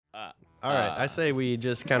All right, I say we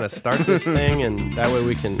just kind of start this thing, and that way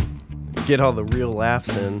we can get all the real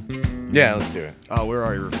laughs in. Yeah, let's do it. Oh, we're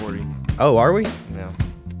already recording. Oh, are we? Yeah.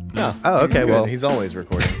 No. Oh, okay, well. He's always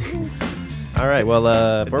recording. All right, well,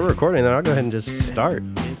 if we're recording, then I'll go ahead and just start.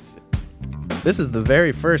 This is the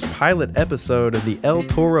very first pilot episode of the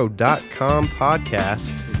Toro.com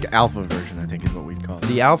podcast. Alpha version, I think is what we'd call it.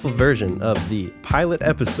 The alpha version of the pilot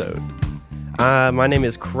episode. My name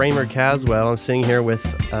is Kramer Caswell. I'm sitting here with,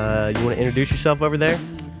 you want to introduce yourself over there?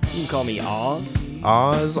 You can call me Oz.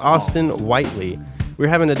 Austin Whiteley. We were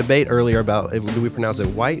having a debate earlier about do we pronounce it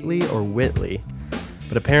Whiteley or Whitley,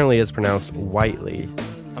 but apparently it's pronounced Whiteley.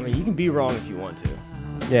 I mean, you can be wrong if you want to.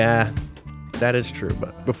 Yeah, that is true.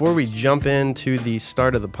 But before we jump into the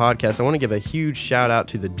start of the podcast, I want to give a huge shout out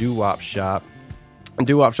to the Doo-Wop Shop.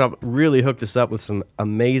 Doo-Wop Shop really hooked us up with some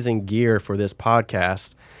amazing gear for this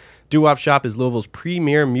podcast. Doo-Wop Shop is Louisville's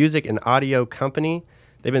premier music and audio company.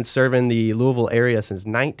 They've been serving the Louisville area since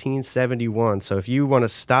 1971. So if you want to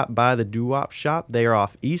stop by the Doo-Wop Shop, they are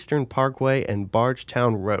off Eastern Parkway and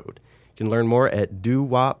Bardstown Road. You can learn more at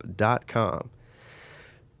doowop.com.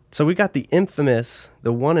 So we got the infamous,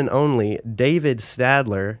 the one and only David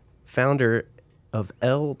Stadler, founder of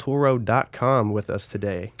Toro.com with us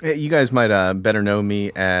today. Hey, you guys might better know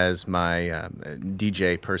me as my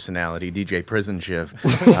DJ personality, DJ Prison Shiv.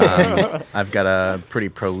 I've got a pretty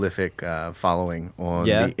prolific following on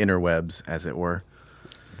the interwebs, as it were.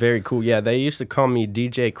 Very cool. Yeah, they used to call me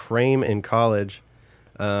DJ Kramer in college.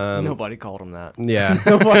 Nobody called him that. Yeah.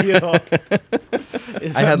 Nobody at all.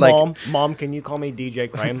 I had Mom, can you call me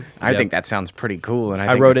DJ Kramer? I think that sounds pretty cool, and I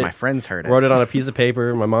think wrote it, my friends heard it. Wrote it on a piece of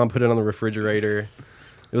paper. My mom put it on the refrigerator.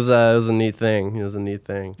 It was a neat thing.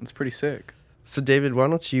 It's pretty sick. So, David, why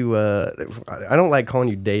don't you... I don't like calling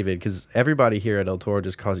you David because everybody here at El Toro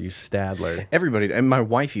just calls you Stadler. Everybody, and my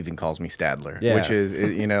wife even calls me Stadler, yeah. which is,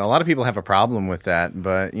 a lot of people have a problem with that,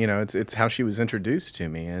 but, it's how she was introduced to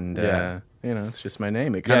me, and, it's just my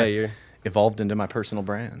name. It kind of evolved into my personal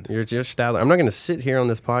brand. You're just Stadler. I'm not going to sit here on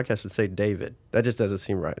this podcast and say David. That just doesn't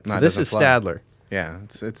seem right. So no, this is fly. Stadler. Yeah,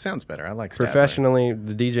 it sounds better. I like Stadler. Professionally,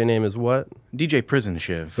 the DJ name is what? DJ Prison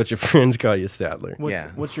Shiv. But your friends call you Stadler.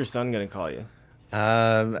 What's your son going to call you?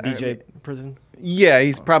 DJ Prison? Yeah,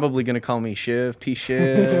 he's probably going to call me Shiv, P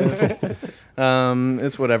Shiv.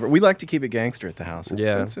 It's whatever. We like to keep it gangster at the house.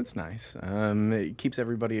 It's nice. It keeps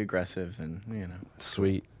everybody aggressive and,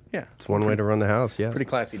 Sweet. Yeah. It's one way to run the house, yeah. Pretty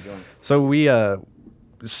classy joint. So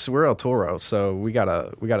we're El Toro, so we got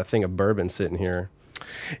a thing of bourbon sitting here.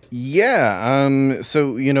 Yeah.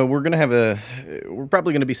 So, we're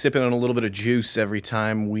probably gonna be sipping on a little bit of juice every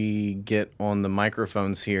time we get on the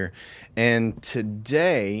microphones here. And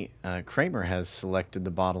today, Kramer has selected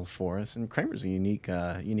the bottle for us. And Kramer's a unique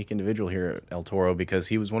individual here at El Toro because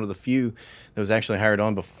he was one of the few that was actually hired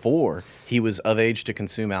on before he was of age to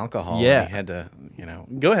consume alcohol. Yeah. And he had to,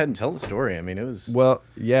 go ahead and tell the story. I mean, it was... Well,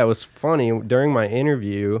 yeah, it was funny. During my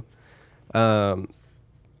interview, Sean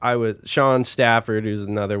Stafford, who's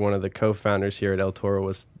another one of the co-founders here at El Toro,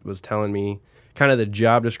 was telling me kind of the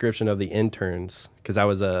job description of the interns because I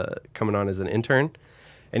was coming on as an intern.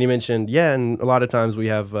 And he mentioned, and a lot of times we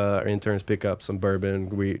have our interns pick up some bourbon.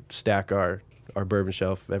 We stack our bourbon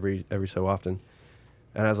shelf every so often.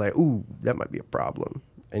 And I was like, ooh, that might be a problem.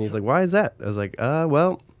 And he's like, why is that? I was like,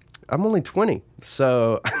 well, I'm only 20,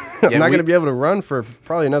 so I'm not going to be able to run for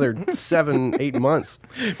probably another 7-8 months.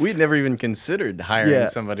 We'd never even considered hiring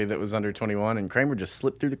somebody that was under 21, and Kramer just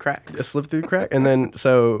slipped through the cracks. And then,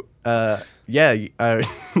 so,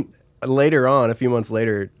 later on, a few months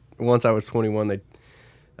later, once I was 21,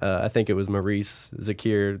 I think it was Maurice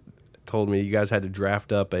Zakir told me you guys had to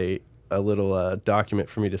draft up a little document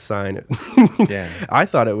for me to sign it. Yeah. I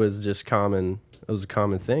thought it was just common. It was a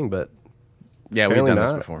common thing, but yeah, we've done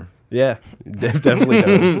this before. Yeah, definitely done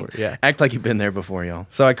it before. Yeah, act like you've been there before, y'all.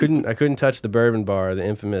 So I couldn't touch the bourbon bar, the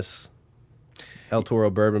infamous El Toro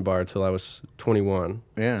bourbon bar, until I was 21.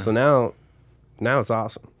 Yeah. So now it's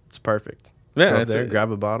awesome. It's perfect. Yeah, go up there,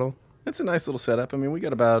 grab a bottle. It's a nice little setup. I mean, we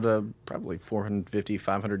got about probably 450,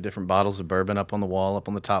 500 different bottles of bourbon up on the wall, up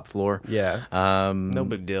on the top floor. Yeah. No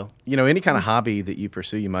big deal. Any kind of hobby that you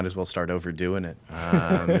pursue, you might as well start overdoing it.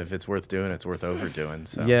 If it's worth doing, it's worth overdoing.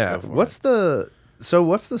 So yeah. What's the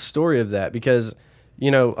story of that? Because,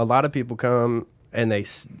 a lot of people come and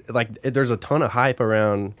there's a ton of hype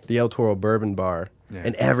around the El Toro Bourbon Bar,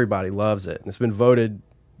 and everybody loves it. And it's been voted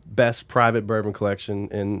best private bourbon collection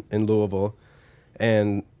in Louisville.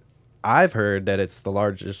 And I've heard that it's the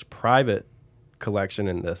largest private collection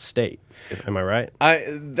in the state. Am I right?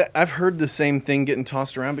 I've heard the same thing getting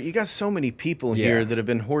tossed around, but you got so many people here that have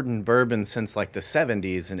been hoarding bourbon since like the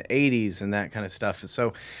 70s and 80s and that kind of stuff.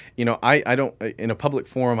 So, I don't, in a public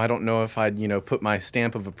forum, I don't know if I'd, put my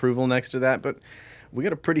stamp of approval next to that, but we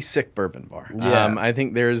got a pretty sick bourbon bar. Yeah. I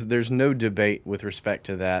think there's no debate with respect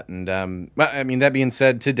to that. And that being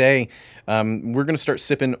said, today we're going to start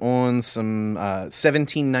sipping on some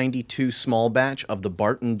 1792 small batch of the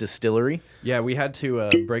Barton Distillery. Yeah, we had to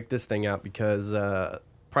break this thing out because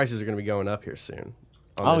prices are going to be going up here soon.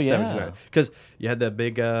 Because you had that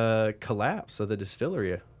big collapse of the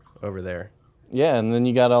distillery over there. Yeah, and then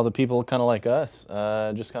you got all the people kind of like us,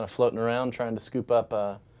 just kind of floating around trying to scoop up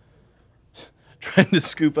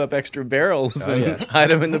extra barrels and hide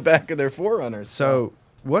them in the back of their Forerunners. So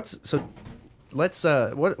what's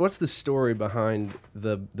the story behind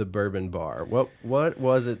the bourbon bar? What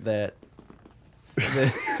was it that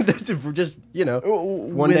just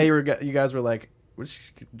one day you guys were like, we just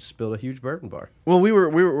spilled a huge bourbon bar? Well, we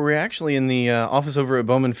were actually in the office over at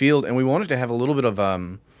Bowman Field, and we wanted to have a little bit of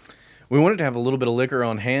liquor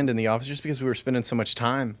on hand in the office just because we were spending so much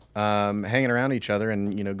time hanging around each other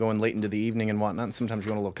and, going late into the evening and whatnot. And sometimes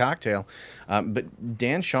we want a little cocktail. But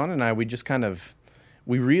Dan, Sean, and I,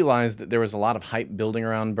 we realized that there was a lot of hype building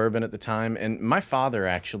around bourbon at the time. And my father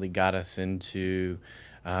actually got us into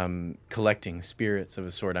collecting spirits of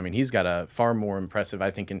a sort. I mean, he's got a far more impressive,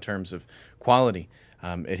 I think, in terms of quality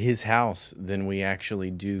at his house than we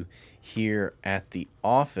actually do here at the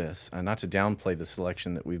office. Not to downplay the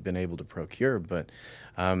selection that we've been able to procure, but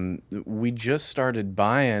we just started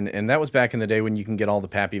buying, and that was back in the day when you can get all the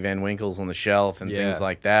Pappy Van Winkles on the shelf and things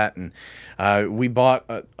like that. And we bought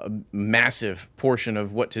a massive portion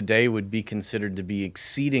of what today would be considered to be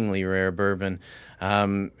exceedingly rare bourbon,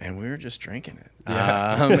 and we were just drinking it.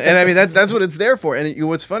 Yeah. And I mean, that's what it's there for. And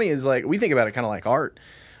what's funny is, like, we think about it kind of like art.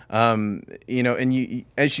 And you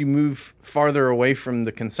as you move farther away from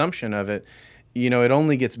the consumption of it, it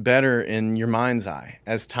only gets better in your mind's eye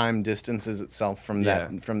as time distances itself from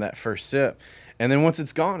that first sip. And then once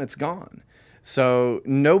it's gone, it's gone. So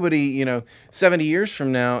nobody, 70 years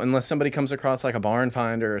from now, unless somebody comes across like a barn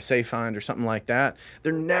find or a safe find or something like that,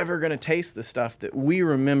 they're never going to taste the stuff that we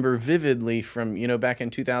remember vividly from, back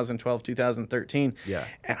in 2012, 2013. Yeah.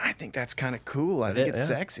 And I think that's kind of cool. I think it's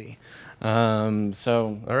sexy.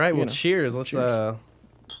 So all right, well, cheers. Let's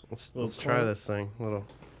try this thing. All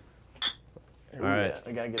right.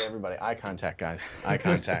 I gotta get everybody eye contact, guys. Eye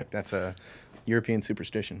contact. That's a European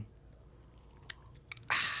superstition.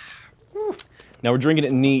 Now we're drinking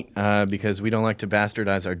it neat because we don't like to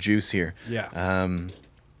bastardize our juice here. Yeah.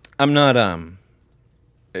 I'm not.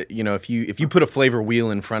 If you put a flavor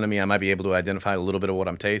wheel in front of me, I might be able to identify a little bit of what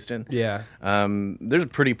I'm tasting. Yeah. There's a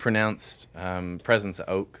pretty pronounced presence of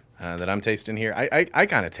oak that I'm tasting here. I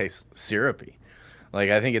kind of taste syrupy. Like,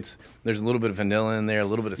 I think there's a little bit of vanilla in there, a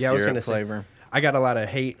little bit of syrup flavor. I got a lot of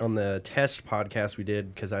hate on the test podcast we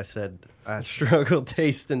did because I said I struggle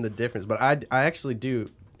tasting the difference, but I actually do.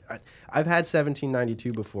 I've had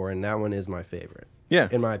 1792 before, and that one is my favorite. Yeah.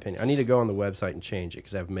 In my opinion. I need to go on the website and change it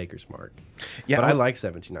because I have Maker's Mark. Yeah. But I like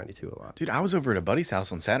 1792 a lot. Dude, I was over at a buddy's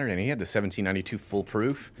house on Saturday, and he had the 1792 full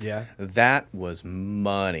proof. Yeah. That was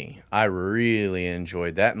money. I really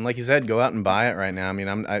enjoyed that. And like you said, go out and buy it right now. I mean,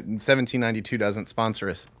 1792 doesn't sponsor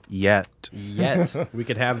us yet. We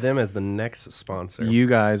could have them as the next sponsor. You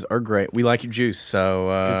guys are great. We like your juice. So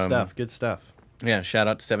Good stuff. Yeah, shout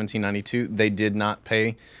out to 1792. They did not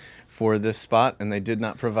pay for this spot, and they did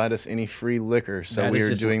not provide us any free liquor, so we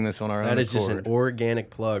are doing this on our own accord. That is just an organic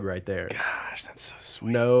plug right there. Gosh, that's so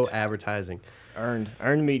sweet. No advertising. Earned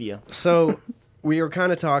media. So we were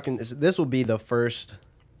kind of talking, this will be the first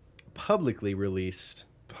publicly released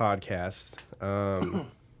podcast.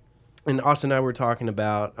 And Austin and I were talking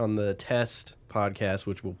about on the test podcast,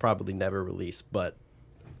 which we'll probably never release, but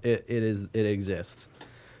it exists.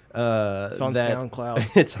 It's on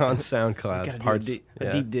SoundCloud. It's on SoundCloud.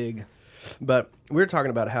 A deep dig. But we're talking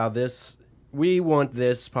about how we want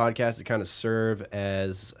this podcast to kind of serve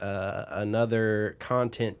as another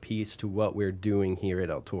content piece to what we're doing here at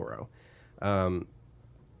El Toro.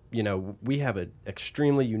 We have an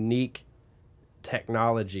extremely unique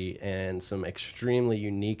technology and some extremely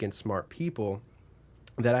unique and smart people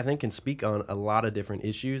that I think can speak on a lot of different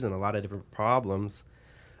issues and a lot of different problems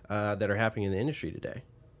that are happening in the industry today.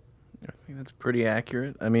 I think that's pretty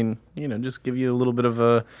accurate. I mean, just give you a little bit of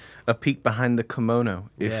a peek behind the kimono,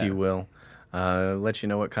 if you will. Let you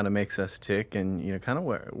know what kind of makes us tick and, kind of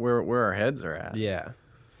where our heads are at. Yeah.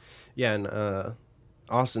 Yeah, and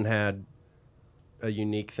Austin had a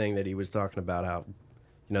unique thing that he was talking about how,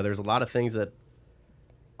 there's a lot of things that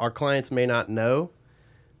our clients may not know,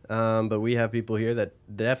 but we have people here that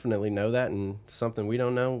definitely know that, and something we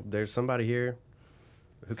don't know, there's somebody here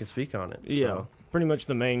who can speak on it. Yeah. So. Pretty much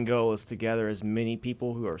the main goal is to gather as many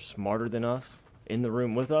people who are smarter than us in the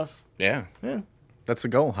room with us. Yeah. Yeah. That's the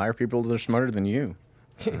goal. Hire people that are smarter than you.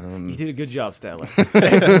 You did a good job, Stadler.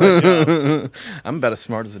 I'm about as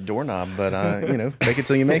smart as a doorknob, but, fake it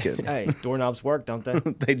till you make it. Hey, doorknobs work, don't they?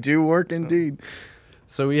 They do work indeed.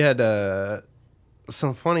 So we had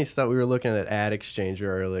some funny stuff. We were looking at Ad Exchanger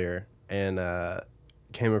earlier and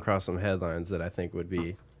came across some headlines that I think would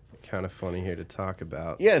be kind of funny here to talk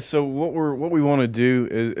about. Yeah, so what we want to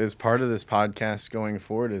do as part of this podcast going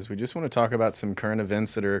forward is we just want to talk about some current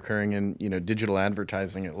events that are occurring in digital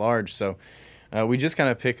advertising at large. So we just kind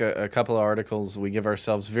of pick a couple of articles. We give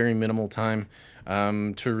ourselves very minimal time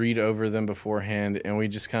to read over them beforehand, and we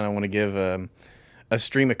just kind of want to give a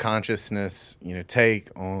stream of consciousness take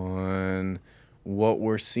on what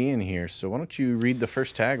we're seeing here. So why don't you read the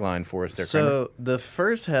first tagline for us there, Kramer? So the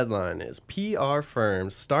first headline is PR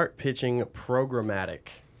firms start pitching programmatic.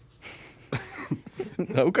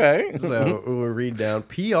 Okay. So we'll read down.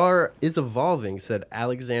 PR is evolving, said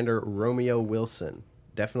Alexander Romeo Wilson.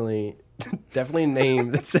 Definitely a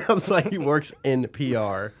name that sounds like he works in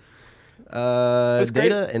PR.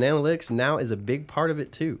 Data and analytics now is a big part of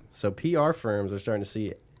it too. So PR firms are starting to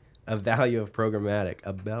see a value of programmatic.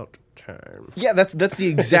 About time. Yeah, that's the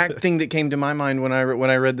exact thing that came to my mind when I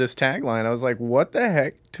read this tagline. I was like, "What the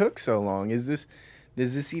heck took so long? Does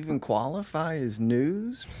this even qualify as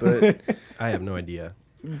news?" But I have no idea.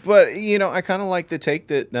 But I kind of like the take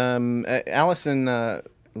that Allison, it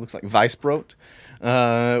looks like Weisbrot,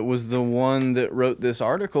 was the one that wrote this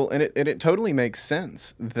article, and it totally makes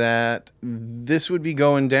sense that this would be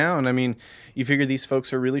going down. I mean, you figure these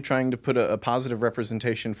folks are really trying to put a positive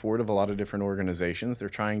representation forward of a lot of different organizations. They're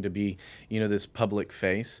trying to be, this public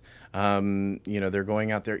face. They're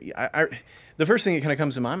going out there. The first thing that kind of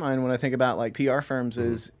comes to my mind when I think about like PR firms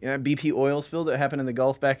is BP oil spill that happened in the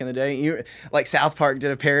Gulf back in the day. Like South Park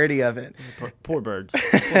did a parody of it. Poor birds.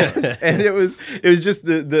 And it was just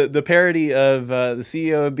the parody of the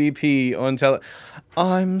CEO of BP on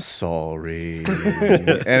I'm sorry.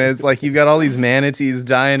 And it's like you've got all these manatees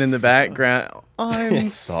dying in the background. I'm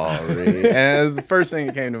sorry. And it's the first thing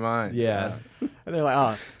that came to mind. Yeah. And they're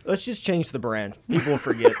like, let's just change the brand. People will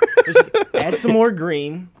forget. Let's just add some more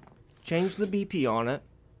green, change the BP on it.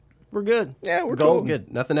 We're good. Yeah, we're cool. Good.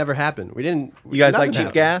 Good. Nothing ever happened. We didn't. You guys like nothing cheap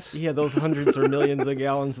happened. gas? Yeah, those hundreds or millions of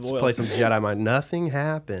gallons of Let's oil. play some Jedi Mind. Nothing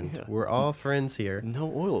happened. Yeah. We're all friends here.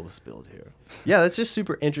 No oil was spilled here. Yeah, that's just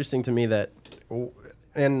super interesting to me that.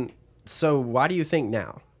 And so why do you think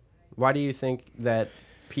now? Why do you think that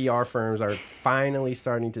PR firms are finally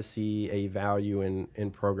starting to see a value in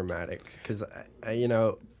programmatic? Because,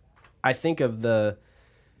 I think of the,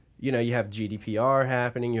 you have GDPR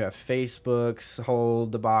happening, you have Facebook's whole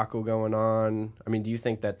debacle going on. I mean, do you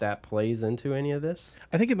think that plays into any of this?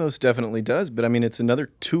 I think it most definitely does, but I mean, it's another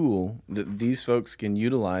tool that these folks can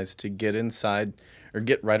utilize to get inside or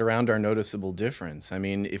get right around our noticeable difference. I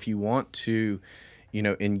mean, if you want to,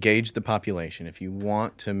 engage the population, if you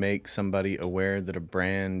want to make somebody aware that a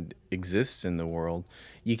brand exists in the world,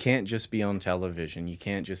 you can't just be on television, you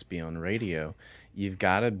can't just be on radio. You've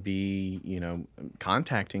got to be,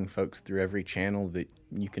 contacting folks through every channel that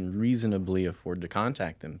you can reasonably afford to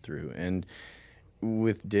contact them through. And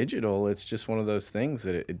with digital, it's just one of those things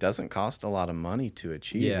that it doesn't cost a lot of money to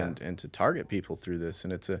achieve and to target people through this.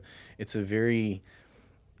 And it's a very,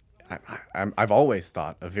 I've always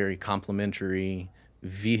thought, a very complimentary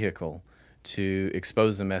vehicle to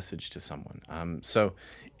expose a message to someone. So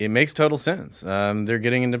it makes total sense. They're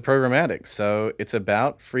getting into programmatic, so it's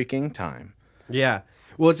about freaking time. Yeah.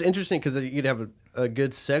 Well, it's interesting because you'd have a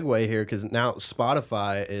good segue here because now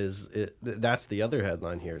Spotify that's the other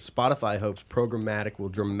headline here. Spotify hopes programmatic will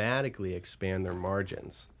dramatically expand their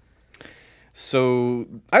margins. So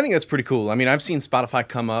I think that's pretty cool. I mean, I've seen Spotify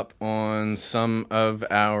come up on some of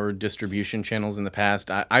our distribution channels in the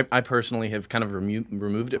past. I personally have kind of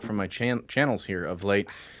removed it from my channels here of late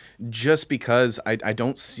just because I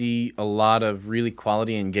don't see a lot of really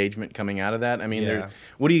quality engagement coming out of that. I mean,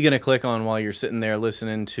 what are you going to click on while you're sitting there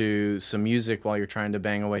listening to some music while you're trying to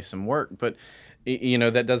bang away some work? But,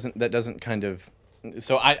 that doesn't kind of...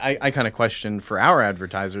 So I kind of question for our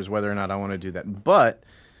advertisers whether or not I want to do that. But...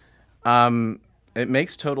 it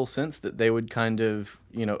makes total sense that they would kind of,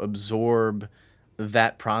 absorb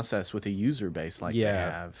that process with a user base like they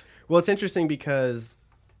have. Well, it's interesting because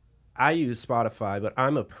I use Spotify, but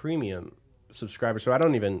I'm a premium subscriber, so I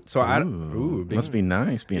don't even. So Must be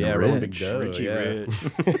nice being rich. rich. Big dough, Richie rich.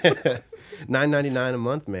 $9.99 a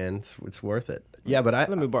month, man. It's worth it. Yeah, but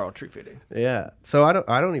Let me borrow True Fitting. yeah. So I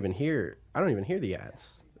don't even hear the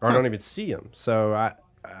ads, or I don't even see them. So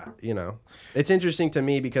it's interesting to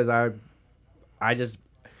me because I just,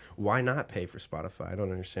 why not pay for Spotify? I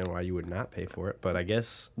don't understand why you would not pay for it, but I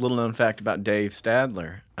guess. Little known fact about Dave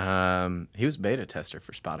Stadler. He was beta tester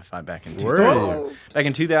for Spotify back in Word. back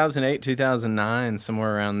in 2008, 2009,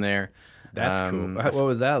 somewhere around there. That's cool. What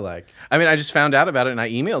was that like? I mean, I just found out about it, and I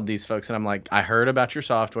emailed these folks, and I'm like, I heard about your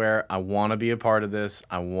software. I want to be a part of this.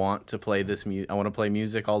 I want to play this I want to play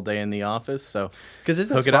music all day in the office. So, because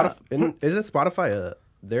isn't Spotify?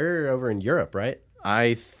 They're over in Europe, right?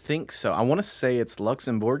 I think so. I want to say it's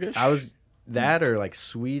Luxembourgish. That or like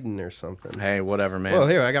Sweden or something. Hey, whatever, man. Well,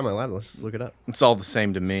 here I got my laptop. Let's just look it up. It's all the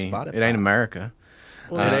same to me. Spotify. It ain't America.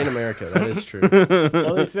 Well, it ain't America. That is true.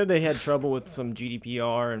 Well, they said they had trouble with some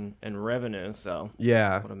GDPR and revenue, so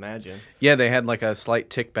Yeah. I would imagine. Yeah, they had like a slight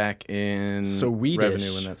tick back in Swedish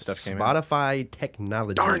revenue when that stuff came out. Spotify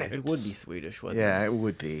technology. Darn it. It would be Swedish, wouldn't Yeah, it? it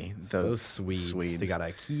would be. Those Swedes. They got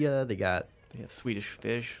IKEA. They got They have Swedish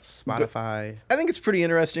fish. Spotify. I think it's pretty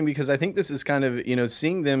interesting because I think this is kind of,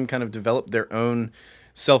 seeing them kind of develop their own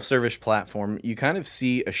self-service platform, you kind of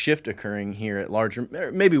see a shift occurring here at larger,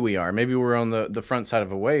 maybe we're on the front side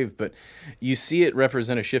of a wave, but you see it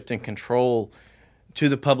represent a shift in control to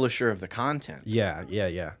the publisher of the content.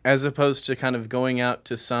 Yeah. As opposed to kind of going out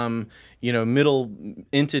to some, middle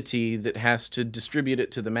entity that has to distribute it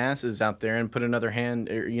to the masses out there and put another hand,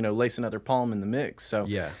 or, lace another palm in the mix. So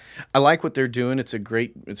Yeah. I like what they're doing. It's a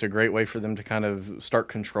great way for them to kind of start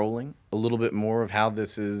controlling a little bit more of how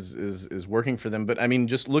this is working for them. But I mean,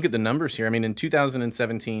 just look at the numbers here. I mean, in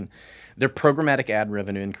 2017, their programmatic ad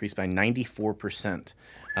revenue increased by 94%.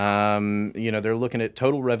 They're looking at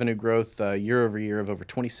total revenue growth year over year of over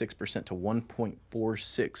 26% to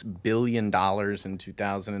 $1.46 billion in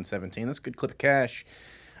 2017. That's a good clip of cash.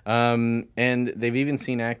 And they've even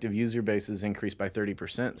seen active user bases increase by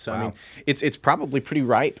 30%. So, wow. I mean, it's probably pretty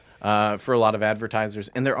ripe for a lot of advertisers.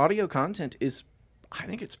 And their audio content is, I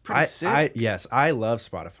think it's pretty sick. Yes, I love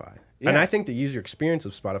Spotify. Yeah. And I think the user experience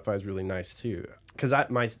of Spotify is really nice, too. Because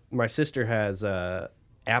my sister has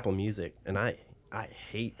Apple Music, and I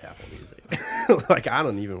hate Apple Music. Like, I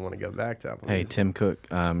don't even want to go back to Apple Music. Hey, Tim Cook,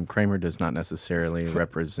 Kramer does not necessarily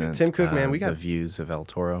represent Tim Cook, man, we got the views of El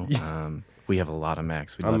Toro. We have a lot of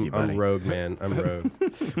Macs. We love you, buddy. I'm rogue, man. I'm rogue.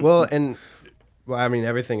 Well, I mean,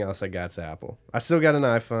 everything else I got's Apple. I still got an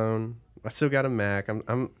iPhone. I still got a Mac.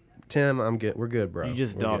 Tim, I'm good. We're good, bro. You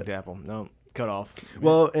just dogged Apple. No, cut off.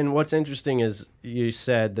 Well, and what's interesting is you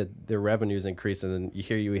said that their revenues increased, and then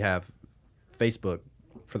you have Facebook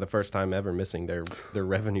for the first time ever missing their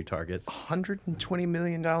revenue targets. $120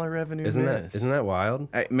 million revenue. Isn't that wild?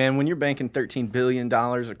 Man, when you're banking $13 billion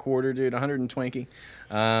a quarter, dude, 120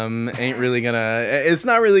 ain't really gonna. It's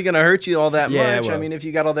not really gonna hurt you all that much. Well, I mean, if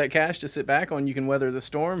you got all that cash to sit back on, you can weather the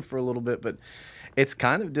storm for a little bit. But it's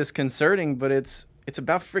kind of disconcerting. But it's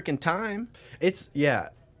about freaking time. It's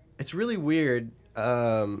really weird.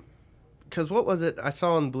 Because what was it I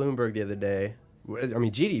saw on Bloomberg the other day? I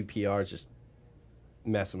mean, GDPR is just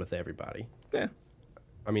messing with everybody. Yeah.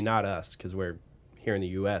 I mean, not us, because we're here in the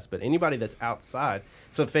U.S., but anybody that's outside.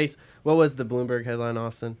 So what was the Bloomberg headline,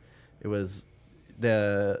 Austin? It was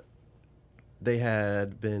they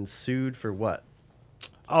had been sued for what?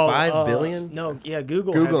 $5 billion? No, yeah,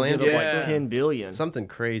 Google and had to give up like $10 billion. Something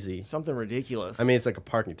crazy. Something ridiculous. I mean, it's like a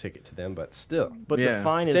parking ticket to them, but still. But the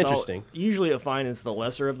fine is interesting. Usually a fine is the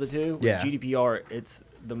lesser of the two. With GDPR, it's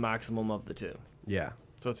the maximum of the two. Yeah.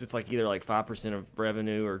 So it's like either like 5% of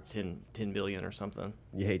revenue or 10 billion or something.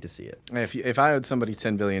 You hate to see it. If I owed somebody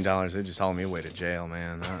 $10 billion, they'd just haul me away to jail,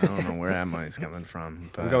 man. I don't know where that money's coming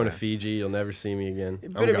from. But, I'm going to Fiji. You'll never see me again.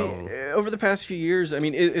 But I mean, over the past few years, I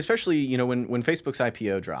mean, especially when Facebook's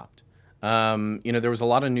IPO dropped, there was a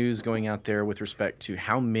lot of news going out there with respect to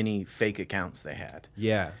how many fake accounts they had.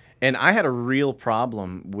 Yeah. And I had a real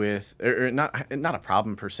problem with, or not a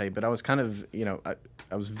problem per se, but I was kind of,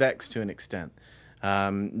 I was vexed to an extent.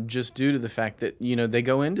 Just due to the fact that, they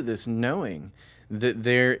go into this knowing that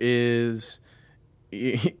there is,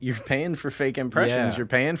 you're paying for fake impressions, you're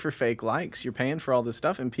paying for fake likes, you're paying for all this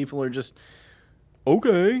stuff, and people are just,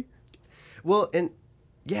 okay. Well, and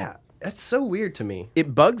that's so weird to me.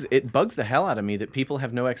 It bugs the hell out of me that people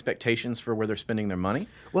have no expectations for where they're spending their money.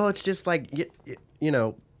 Well, it's just like,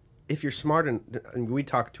 if you're smart, and we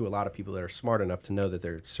talk to a lot of people that are smart enough to know that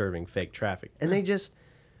they're serving fake traffic, and they just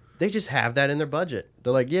have that in their budget.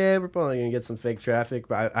 They're like, yeah, we're probably gonna get some fake traffic,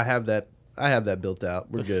 but I have that built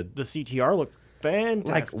out. We're good. The CTR looks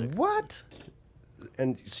fantastic. Like what?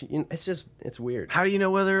 And it's weird. How do you know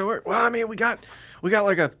whether it worked? Well, I mean, we got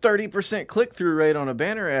like a 30% click-through rate on a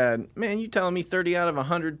banner ad. Man, you telling me 30 out of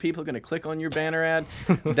 100 people are going to click on your banner ad?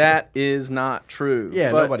 That is not true.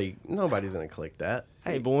 Yeah, But nobody's going to click that.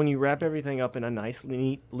 Hey, but when you wrap everything up in a nice,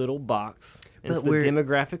 neat little box, it's But the we're-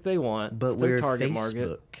 demographic they want. But It's their we're target Facebook.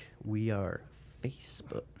 market. We are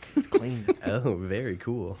Facebook. It's clean. Oh, very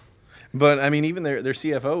cool. But I mean, even their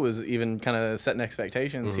CFO was even kind of setting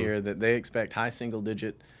expectations here that they expect high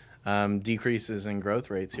single-digit decreases in growth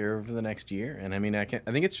rates here over the next year. And I mean, I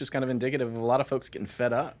think it's just kind of indicative of a lot of folks getting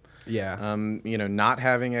fed up. Yeah. Not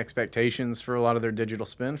having expectations for a lot of their digital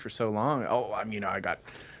spend for so long. Oh, I got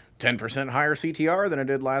 10% higher CTR than I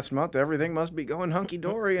did last month. Everything must be going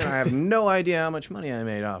hunky-dory, and I have no idea how much money I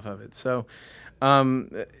made off of it. So,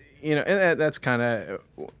 and that's kind of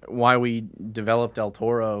why we developed El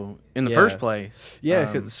Toro in the first place.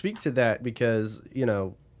 Yeah, speak to that because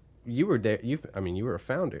you were there. You were a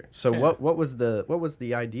founder. So what was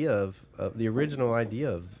the idea of the original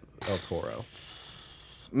idea of El Toro?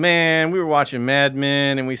 Man, we were watching Mad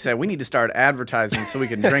Men, and we said we need to start advertising so we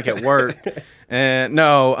can drink at work. And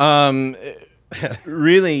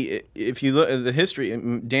really, if you look at the history,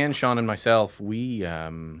 Dan, Sean, and myself, we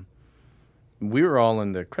were all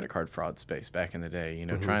in the credit card fraud space back in the day.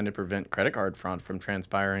 Trying to prevent credit card fraud from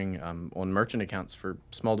transpiring on merchant accounts for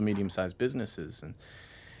small to medium-sized businesses. And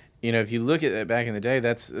if you look at it back in the day,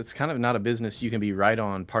 that's kind of not a business you can be right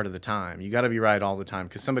on part of the time. You got to be right all the time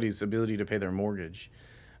because somebody's ability to pay their mortgage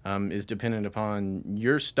is dependent upon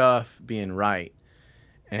your stuff being right.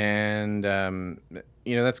 And,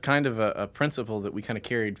 that's kind of a principle that we kind of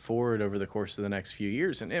carried forward over the course of the next few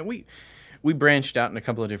years. And we branched out in a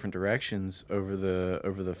couple of different directions over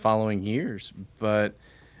the following years. But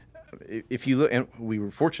if you look, and we were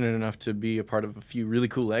fortunate enough to be a part of a few really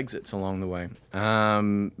cool exits along the way.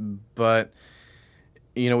 But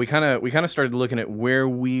we kind of started looking at where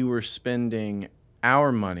we were spending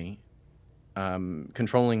our money,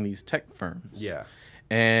 controlling these tech firms. Yeah.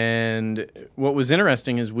 And what was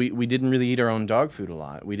interesting is we didn't really eat our own dog food a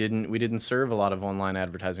lot. We didn't serve a lot of online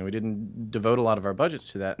advertising. We didn't devote a lot of our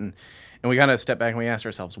budgets to that. And we kind of stepped back and we asked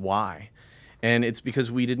ourselves why. And it's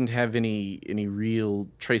because we didn't have any real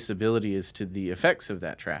traceability as to the effects of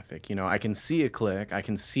that traffic. I can see a click, I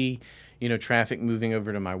can see, traffic moving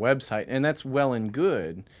over to my website, and that's well and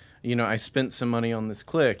good. I spent some money on this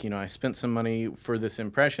click. I spent some money for this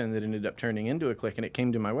impression that ended up turning into a click, and it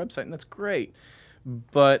came to my website, and that's great.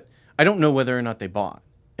 But I don't know whether or not they bought,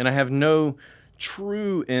 and I have no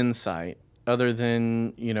true insight other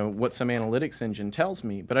than what some analytics engine tells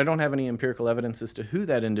me, but I don't have any empirical evidence as to who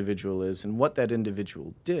that individual is and what that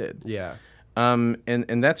individual did. Yeah.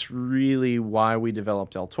 And that's really why we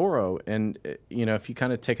developed El Toro. And if you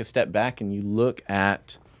kind of take a step back and you look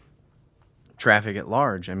at traffic at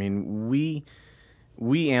large, I mean, we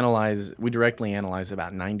directly analyze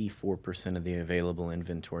about 94% of the available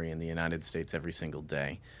inventory in the United States every single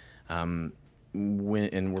day.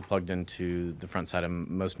 And we're plugged into the front side of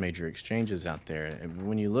most major exchanges out there. And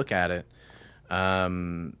when you look at it,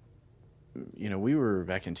 we were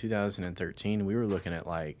back in 2013, we were looking at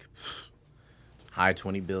like high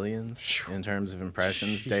 20 billions in terms of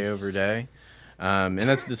impressions day over day. And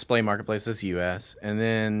that's the display marketplace, that's US. And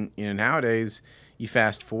then, nowadays you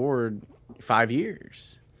fast forward 5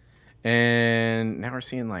 years and now we're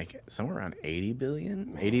seeing like somewhere around 80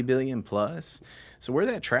 billion plus. So where'd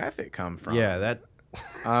that traffic come from? Yeah, that.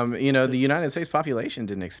 The United States population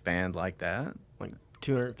didn't expand like that. Like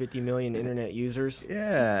 250 million internet users.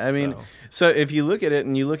 Yeah, I mean, so if you look at it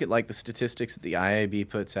and you look at like the statistics that the IAB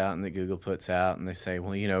puts out and that Google puts out, and they say,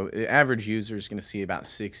 well, the average user is going to see about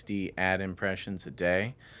 60 ad impressions a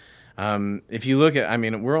day. If you look at,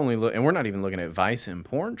 we're only and we're not even looking at Vice and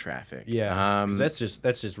porn traffic. Yeah, 'cause that's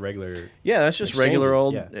just regular. Yeah, that's just regular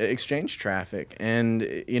old yeah. exchange traffic. And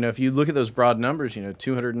if you look at those broad numbers,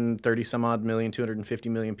 230 some odd million, 250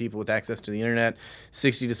 million people with access to the internet,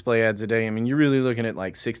 60 display ads a day. You're really looking at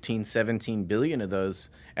like 16, 17 billion of those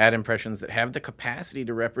ad impressions that have the capacity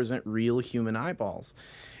to represent real human eyeballs.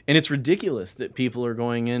 And it's ridiculous that people are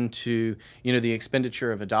going into, the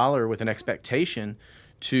expenditure of $1 with an expectation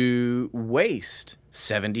to waste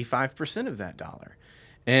 75% of that dollar.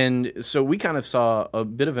 And so we kind of saw a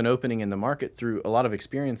bit of an opening in the market through a lot of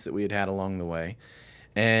experience that we had along the way.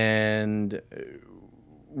 And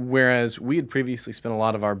whereas we had previously spent a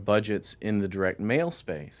lot of our budgets in the direct mail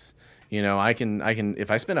space, I can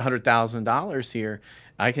if I spend $100,000 here,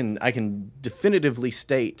 I can definitively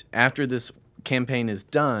state after this campaign is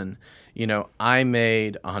done, I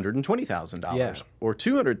made $120,000 or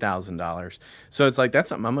 $200,000. So it's like that's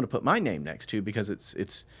something I'm going to put my name next to because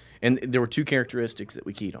it's And there were two characteristics that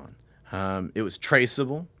we keyed on. It was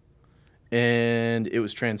traceable, and it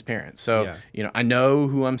was transparent. So, I know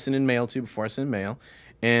who I'm sending mail to before I send mail,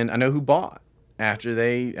 and I know who bought after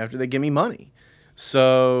they give me money.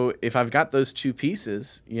 So if I've got those two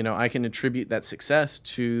pieces, I can attribute that success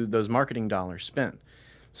to those marketing dollars spent.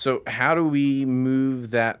 So how do we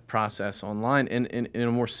move that process online? And in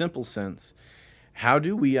a more simple sense, how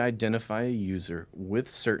do we identify a user with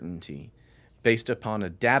certainty based upon a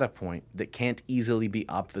data point that can't easily be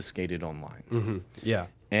obfuscated online? Mm-hmm. Yeah.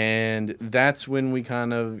 And that's when we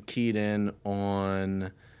kind of keyed in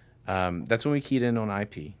on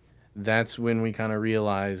IP. That's when we kind of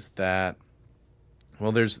realized that,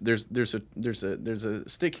 well, there's a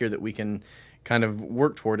stick here that we can kind of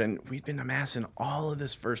work toward, and we've been amassing all of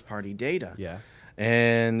this first party data. Yeah.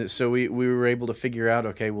 And so we were able to figure out,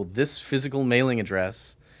 okay, well, this physical mailing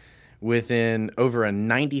address within over a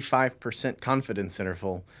 95% confidence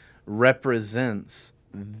interval represents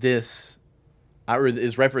this, or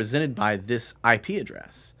is represented by this IP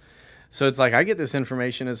address. So it's like I get this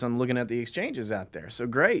information as I'm looking at the exchanges out there. So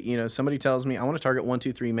great, somebody tells me I want to target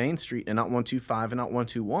 123 Main Street and not 125 and not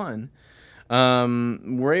 121.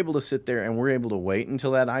 We're able to sit there and we're able to wait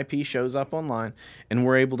until that IP shows up online, and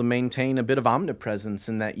we're able to maintain a bit of omnipresence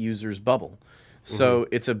in that user's bubble. So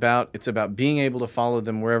it's about being able to follow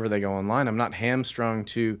them wherever they go online. I'm not hamstrung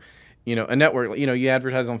to, a network. You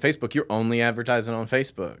advertise on Facebook, you're only advertising on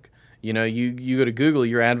Facebook. You go to Google,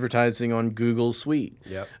 you're advertising on Google Suite.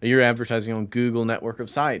 Yep. You're advertising on Google network of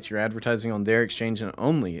sites. You're advertising on their exchange and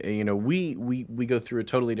only. We go through a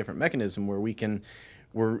totally different mechanism where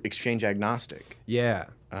we're exchange agnostic. Yeah.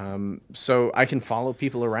 So I can follow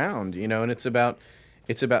people around, and it's about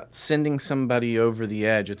sending somebody over the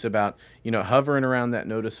edge. It's about, hovering around that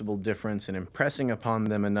noticeable difference and impressing upon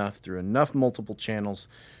them enough through enough multiple channels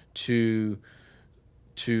to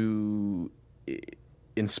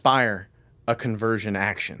inspire a conversion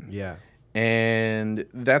action. Yeah. And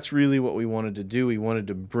that's really what we wanted to do. We wanted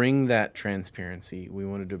to bring that transparency. We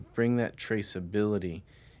wanted to bring that traceability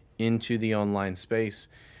into the online space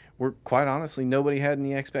where, quite honestly, nobody had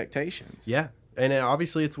any expectations. Yeah. And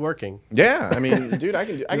obviously it's working. Yeah. I mean, dude,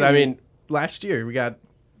 last year we got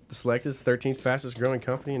selected as 13th fastest growing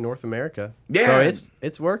company in North America. Yeah. So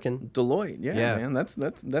it's working. Deloitte. Yeah, man. That's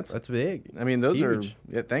big. I mean, those huge.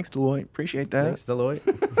 Thanks, Deloitte. Appreciate that. Thanks, Deloitte.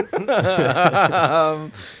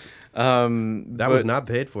 That was not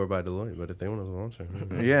paid for by Deloitte, but if they want to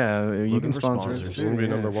sponsor, yeah, you can sponsor us. We'll be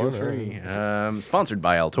number one. Feel free. Sponsored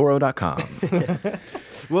by eltoro.com.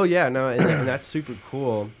 Well, yeah, no, and that's super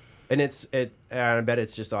cool. And I bet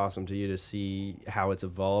it's just awesome to you to see how it's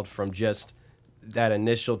evolved from just that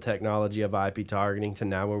initial technology of IP targeting to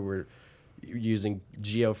now where we're using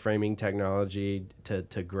geoframing technology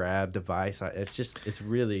to grab device. It's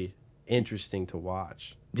really interesting to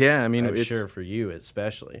watch. Yeah, I mean, I'm sure for you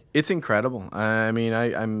especially. It's incredible. I mean,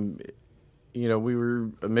 I'm we were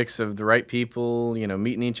a mix of the right people,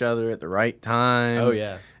 meeting each other at the right time. Oh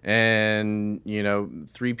yeah. And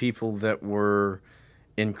three people that were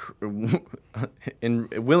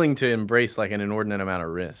willing to embrace like an inordinate amount of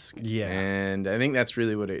risk. Yeah. And I think that's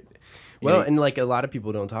really what it. And like a lot of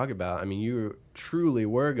people don't talk about. I mean, you truly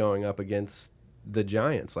were going up against the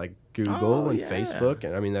giants like Google and Facebook,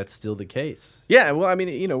 and I mean that's still the case. Yeah. Well, I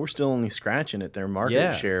mean, we're still only scratching at their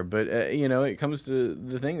market share, but it comes to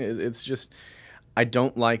the thing. It's just. I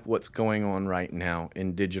don't like what's going on right now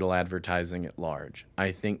in digital advertising at large.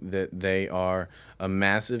 I think that they are a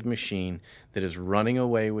massive machine that is running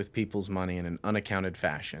away with people's money in an unaccounted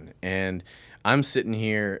fashion. And we're sitting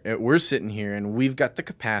here, and we've got the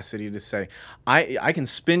capacity to say, I can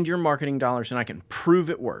spend your marketing dollars and I can prove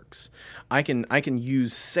it works. I can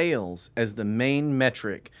use sales as the main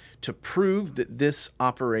metric to prove that this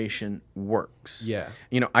operation works. Yeah.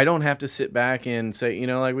 I don't have to sit back and say,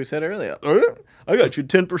 like we said earlier, I got you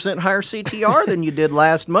 10% higher CTR than you did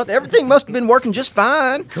last month. Everything must have been working just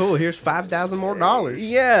fine. Cool. Here's $5,000 more dollars.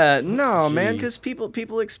 Yeah. No, man, because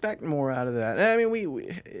people expect more out of that. I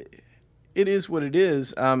mean, it is what it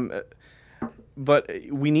is. But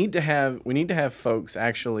we need to have folks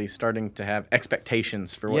actually starting to have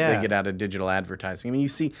expectations for what they get out of digital advertising. I mean, you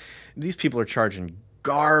see, these people are charging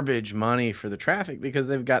garbage money for the traffic because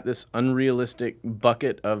they've got this unrealistic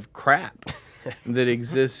bucket of crap that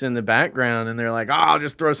exists in the background, and they're like, I'll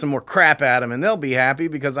just throw some more crap at them and they'll be happy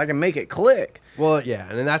because I can make it click. Well, yeah,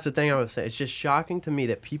 and that's the thing I was saying. It's just shocking to me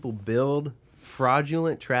that people build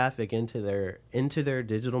fraudulent traffic into their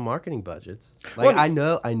digital marketing budgets. Like, I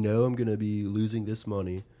know I'm going to be losing this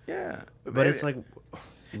money. Yeah. But it's like,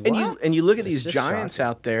 And you look at It's these just giants shocking.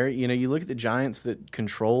 out there. You look at the giants that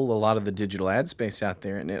control a lot of the digital ad space out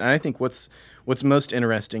there, and I think what's most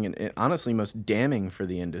interesting and honestly most damning for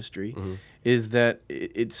the industry is that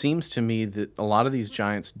it seems to me that a lot of these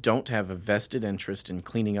giants don't have a vested interest in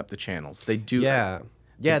cleaning up the channels. They do. Yeah,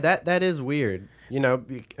 that is weird.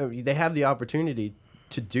 They have the opportunity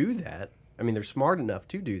to do that. I mean, they're smart enough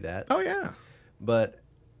to do that. Oh yeah. But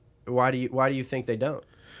why do you think they don't?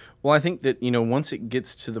 Well, I think that, once it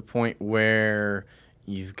gets to the point where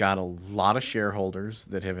you've got a lot of shareholders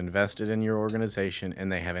that have invested in your organization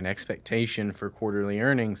and they have an expectation for quarterly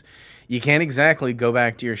earnings, you can't exactly go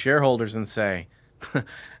back to your shareholders and say,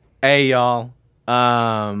 hey, y'all,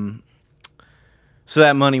 so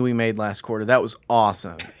that money we made last quarter, that was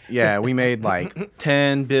awesome. Yeah, we made like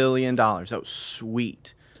 $10 billion. That was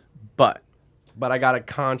sweet. But I got a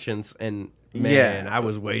conscience and... Man, I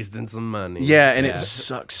was wasting some money. Yeah, and it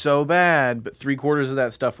sucks so bad, but 3/4 of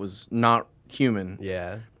that stuff was not human.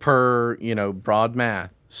 Yeah. Per, broad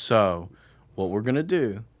math. So what we're going to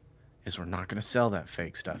do is we're not going to sell that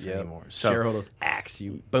fake stuff anymore. So shareholders axe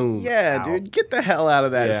you. Boom. Yeah, out. dude, get the hell out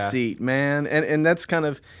of that Yeah. seat, man. And that's kind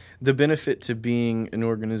of the benefit to being an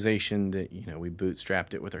organization that, we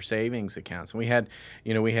bootstrapped it with our savings accounts. And we had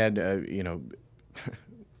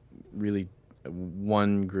really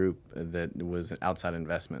one group that was an outside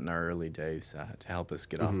investment in our early days to help us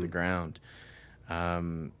get off the ground.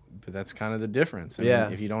 But that's kind of the difference. I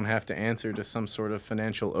mean, if you don't have to answer to some sort of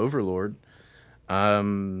financial overlord,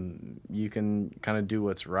 you can kind of do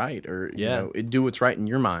what's right, or do what's right in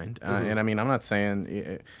your mind. And I mean, I'm not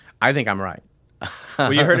saying I think I'm right.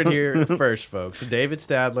 Well, you heard it here first, folks. David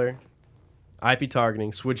Stadler, IP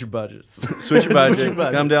targeting, switch your budgets. Switch your budgets.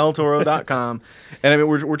 Come to eltoro.com. And I mean,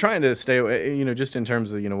 we're trying to stay, just in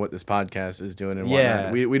terms of, what this podcast is doing and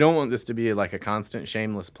whatnot. We don't want this to be like a constant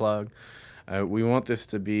shameless plug. We want this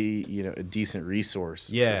to be, a decent resource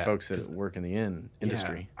for folks that work in the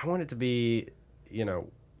industry. I want it to be,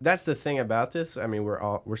 that's the thing about this. I mean,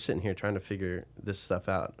 we're sitting here trying to figure this stuff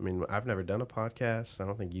out. I mean, I've never done a podcast. I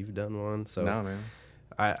don't think you've done one. So no, man.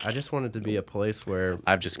 I just want it to be a place where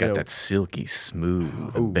I've just got that silky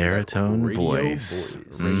smooth baritone voice.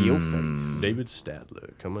 Radio face. David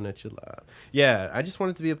Stadler coming at you live. Yeah, I just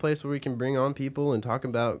want it to be a place where we can bring on people and talk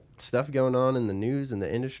about stuff going on in the news and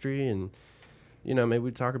the industry, and maybe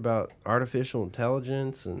we talk about artificial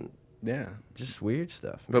intelligence and just weird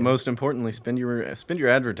stuff. But most importantly, spend your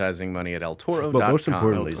advertising money at eltoro.com. But most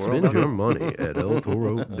importantly, spend your money at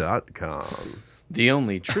eltoro.com. The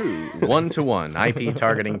only true one-to-one IP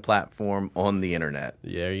targeting platform on the internet.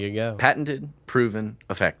 There you go. Patented, proven,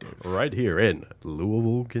 effective. Right here in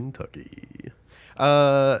Louisville, Kentucky.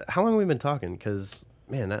 How long have we been talking? Because,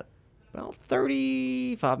 man, About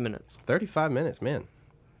 35 minutes. 35 minutes, man.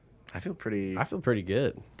 I feel pretty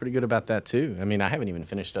good. Pretty good about that, too. I mean, I haven't even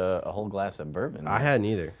finished a whole glass of bourbon. I hadn't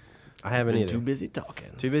either. Too busy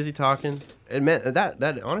talking. And man,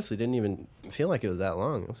 that honestly didn't even feel like it was that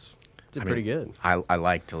long. It was pretty good. I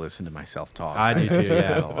like to listen to myself talk. I do too,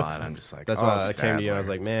 yeah. A lot. I'm just like, That's why I came to you. I was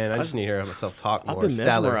like, man, I just need to hear myself talk more. I've been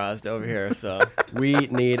Stadler, mesmerized over here, so. we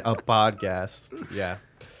need a podcast. Yeah.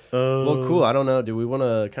 Well, cool. I don't know. Do we want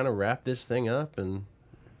to kind of wrap this thing up? And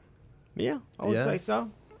Yeah, I would say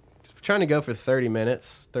so. trying to go for 30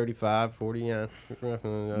 minutes, 35, 40, yeah. That's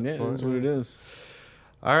that's what it is.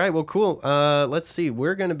 All right, well, cool. Let's see.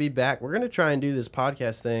 We're going to be back. We're going to try and do this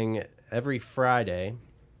podcast thing every Friday.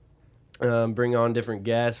 Bring on different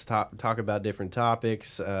guests, talk about different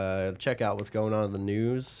topics, check out what's going on in the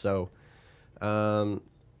news. So, so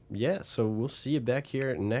we'll see you back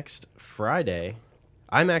here next Friday.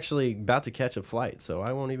 I'm actually about to catch a flight, so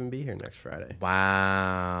I won't even be here next Friday.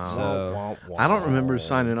 Wow. So, I don't remember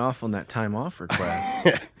signing off on that time off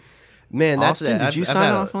request. man, that's Austin, it. did you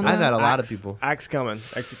sign off on that? I've had a lot of people. Axe coming.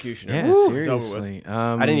 Executioner. Yeah, Woo. seriously.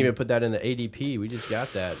 I didn't even put that in the ADP. We just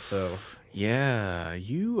got that, so... Yeah,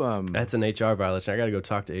 you That's an HR violation. I got to go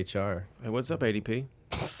talk to HR. Hey, what's up, ADP? We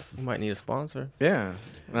might need a sponsor. Yeah.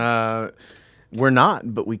 We're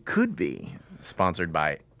not, but we could be sponsored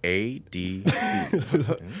by ADP.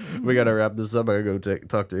 We got to wrap this up. I got to go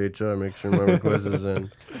talk to HR, make sure my request is in.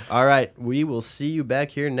 All right. We will see you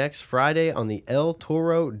back here next Friday on the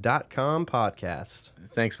eltoro.com podcast.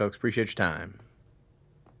 Thanks, folks. Appreciate your time.